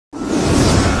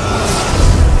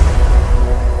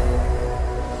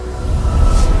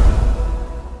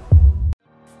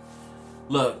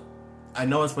I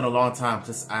know it's been a long time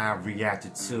since I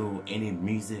reacted to any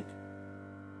music.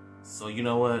 So you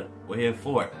know what? We're here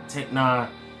for it. N9ne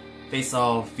Face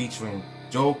Off featuring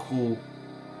Joe Cool,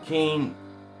 King,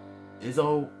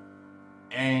 Izzo,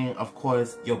 and of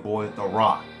course your boy The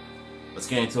Rock. Let's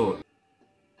get into it.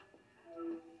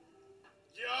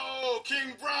 Yo,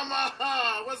 King Brahma!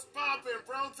 What's poppin',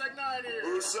 bro? N9ne here.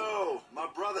 Uso, my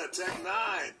brother,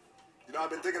 N9ne. You know,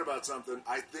 I've been thinking about something.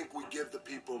 I think we give the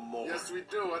people more. Yes, we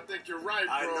do. I think you're right,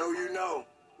 bro. I know you know.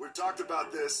 We've talked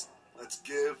about this. Let's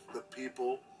give the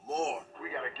people more. We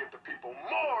gotta give the people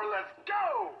more. Let's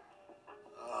go!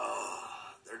 Oh,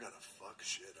 they're gonna fuck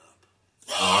shit up.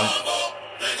 Alright.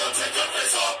 They gon' take your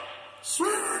face off.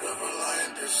 Spirit of a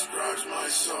lion describes my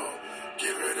soul.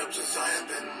 Give it up to Zion,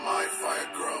 then my fire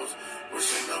grows.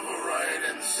 Wishing of a riot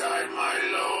inside my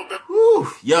lobe.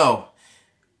 Whew, yo.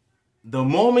 The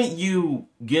moment you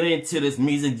get into this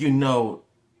music, you know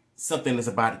something is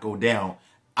about to go down.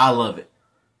 I love it.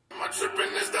 My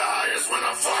tripping is the highest when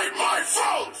I fight my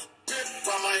foes.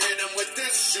 I'ma hit him with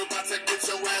this. You about to get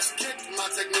your ass kicked. My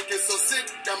technique is so sick.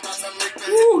 I'm about to make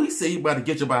the Ooh, he said you about to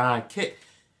get your behind kicked.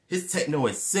 His techno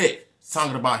is sick. He's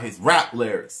talking about his rap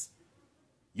lyrics.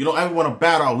 You don't ever want to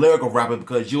battle a lyrical rapper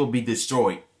because you will be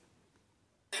destroyed.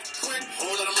 Quit,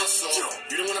 hold on a muscle.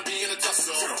 You don't want to be in a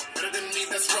tussle. Better than me,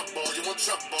 that's rubble. You want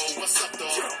trouble. What's up,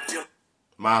 though?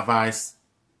 My advice,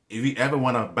 if you ever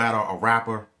want to battle a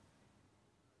rapper,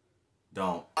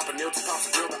 don't. I got a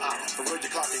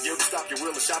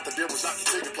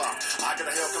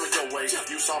hell coming your way.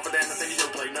 You saw for that nothing your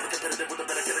play. Never competitive with a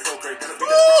better kid go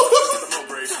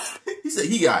great. He said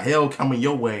he got hell coming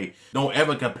your way. Don't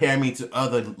ever compare me to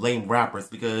other lame rappers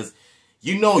because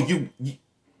you know you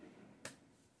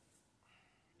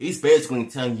he's basically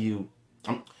telling you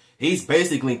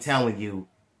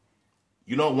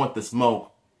you don't want the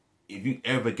smoke if you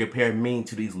ever compare me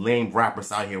to these lame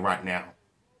rappers out here right now.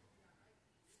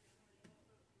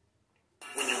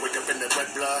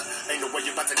 Ain't no way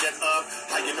you about to get up.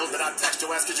 How you know that I text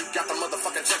your ass cause you got the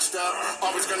motherfucking check stuff?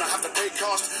 Always gonna have to pay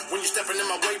cost when you stepping in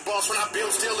my way, boss. When I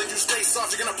build still and you stay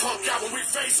soft, you're gonna punk out when we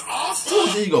face off. Oh,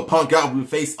 there you go, punk out when we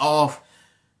face off.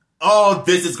 Oh,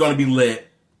 this is gonna be lit.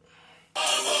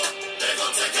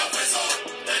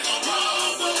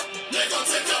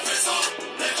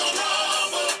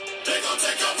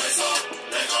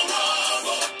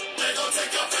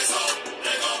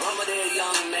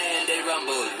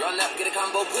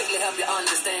 Quickly help you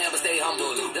understand, but stay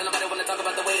humble. Don't nobody want to talk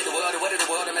about the way of the world,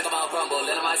 and make them all crumble.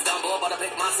 Then I might stumble, but I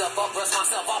pick myself up, brush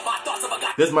myself off my thoughts of a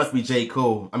guy. This must be J.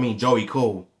 Cole. I mean, Joey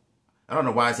Cole. I don't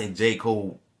know why I say J.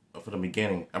 Cole from the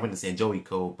beginning. I'm going to say Joey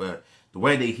Cole, but the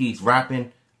way that he's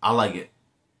rapping, I like it.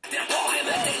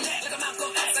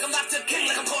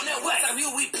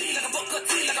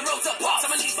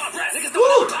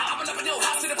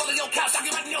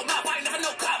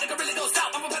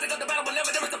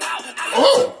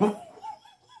 Oh!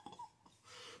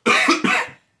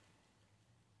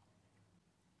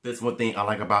 That's one thing I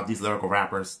like about these lyrical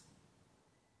rappers.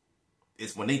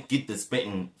 Is when they get to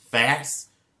spitting fast,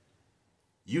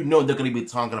 you know they're going to be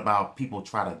talking about people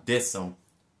try to diss them,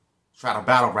 try to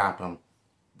battle rap them.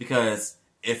 Because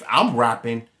if I'm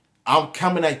rapping, I'm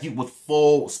coming at you with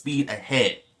full speed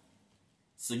ahead.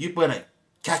 So you better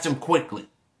catch them quickly.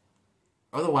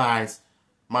 Otherwise,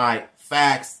 my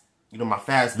fast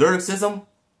lyricism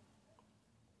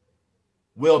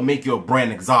will make your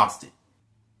brain exhausted.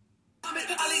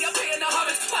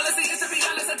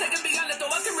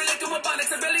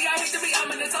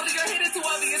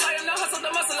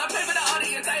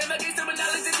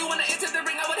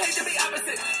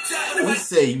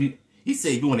 He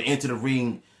said if you want to enter the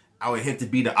ring, I would have to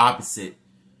be the opposite.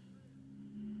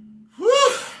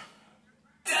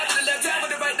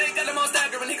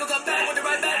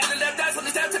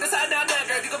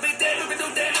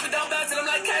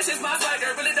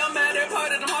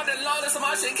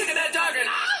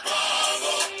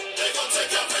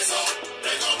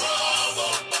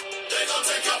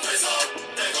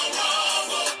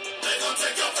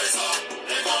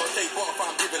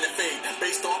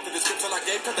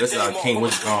 This is King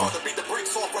was gone.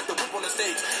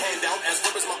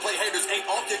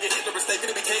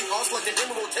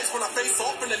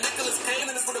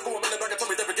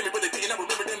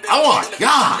 Oh my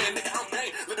God!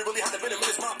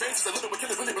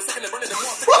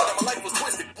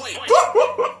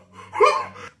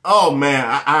 Oh man,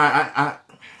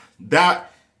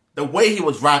 that the way he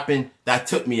was rapping, that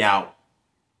took me out.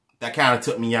 That kind of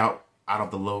took me out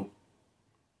of the loop.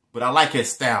 But I like his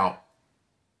style.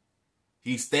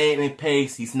 He's staying in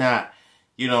pace. He's not,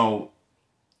 you know,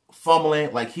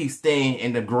 fumbling. Like, he's staying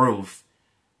in the groove.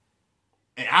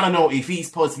 And I don't know if he's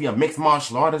supposed to be a mixed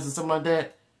martial artist or something like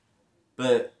that.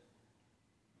 But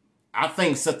I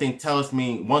think something tells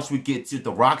me once we get to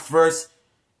the Rock's verse,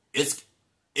 it's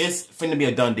finna be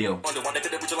a done deal.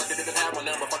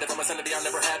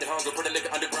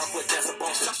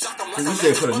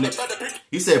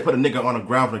 He said put a nigga on the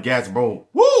ground from the gas bowl.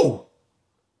 Woo!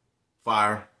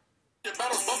 Fire.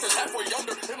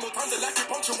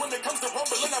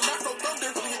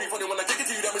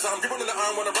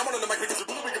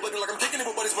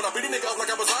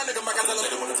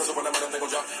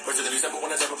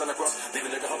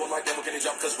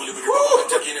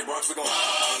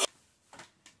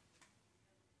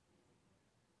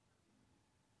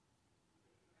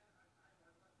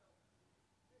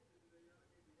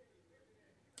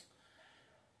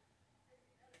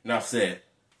 Enough said.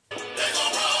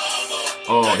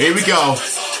 Oh, here we go.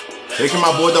 Here come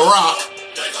my boy The Rock.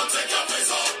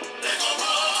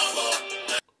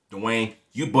 Dwayne,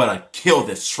 you better kill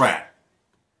this track.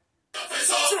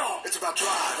 It's about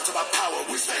drive, it's about power.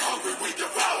 We stay hungry, we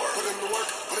devour. Put in the work,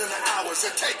 put in the hours,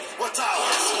 and take what's ours.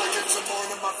 Like it's some more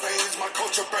in my veins, my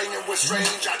culture banging with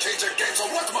strange. I change the game, so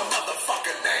what's my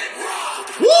motherfucking name? Raw.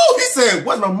 Woo! He said,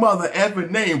 what's my mother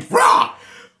effing name? Raw!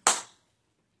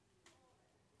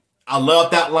 I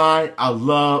love that line. I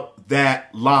love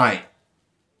that line.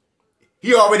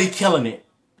 He already killing it.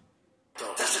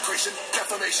 Desecration,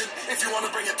 defamation. If you want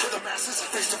to bring it to the masses,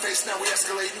 face to face, now we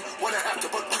escalating. When I have to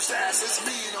put loose asses,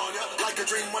 lean on ya like a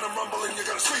dream. When I'm rumbling, you're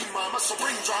gonna scream, mama. So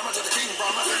bring drama to the king,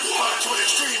 drama. March with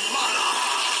extreme mana.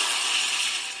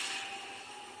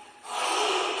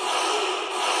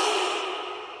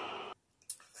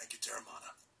 Thank you,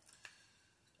 Terramana.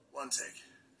 One take.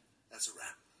 That's a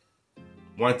wrap.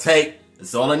 One take.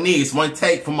 That's all I need. It's one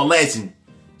take from a legend.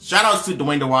 Shout outs to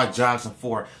Dwayne "The Rock" Johnson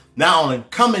for not only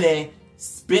coming in,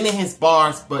 spinning his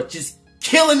bars, but just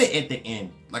killing it at the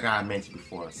end, like I mentioned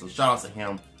before. So shout outs to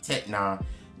him, N9ne,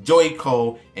 Joey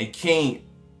Cole, and King.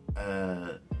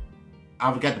 I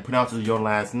forgot to pronounce your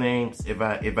last names. If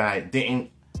I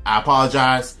didn't, I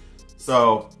apologize.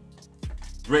 So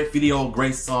great video,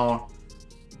 great song,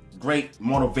 great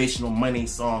motivational money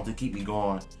song to keep me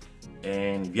going.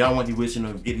 And if y'all want the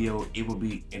original video, it will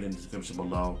be in the description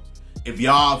below. If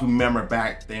y'all remember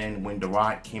back then when The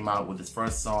Rock came out with his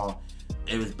first song,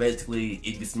 it was basically,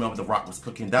 if you smell what The Rock was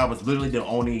cooking. That was literally the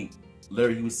only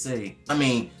lyric he would say. I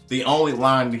mean, the only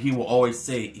line that he will always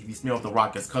say, if you smell what The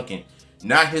Rock is cooking.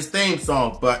 Not his theme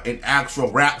song, but an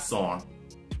actual rap song.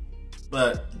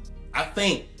 But I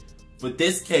think for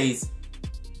this case,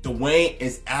 Dwayne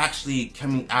is actually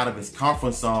coming out of his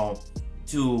comfort zone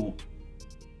to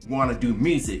want to do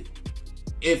music.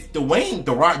 If Dwayne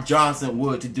 "The Rock" Johnson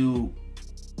were to do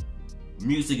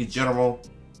music in general,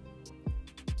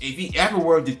 if he ever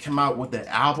were to come out with an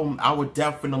album, I would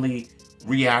definitely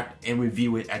react and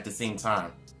review it at the same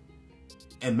time.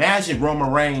 Imagine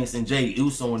Roman Reigns and Jey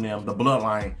Uso and them, the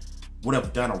Bloodline, would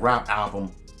have done a rap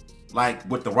album like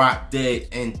what The Rock did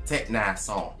in N9ne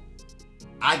song.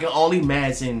 I can only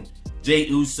imagine Jey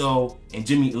Uso and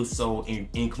Jimmy Uso,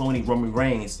 including Roman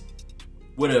Reigns,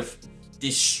 would have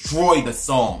destroyed the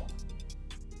song.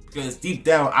 Because deep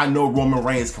down, I know Roman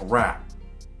Reigns can rap.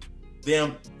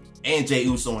 Them and Jey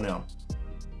Uso and them.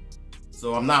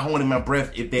 So I'm not holding my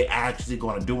breath if they're actually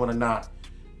going to do it or not.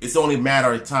 It's only a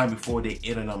matter of time before they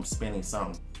end up spending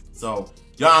something. So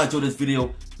y'all enjoy this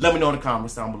video. Let me know in the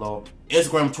comments down below.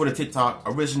 Instagram, Twitter, TikTok,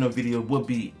 original video will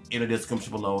be in the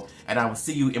description below. And I will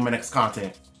see you in my next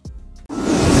content.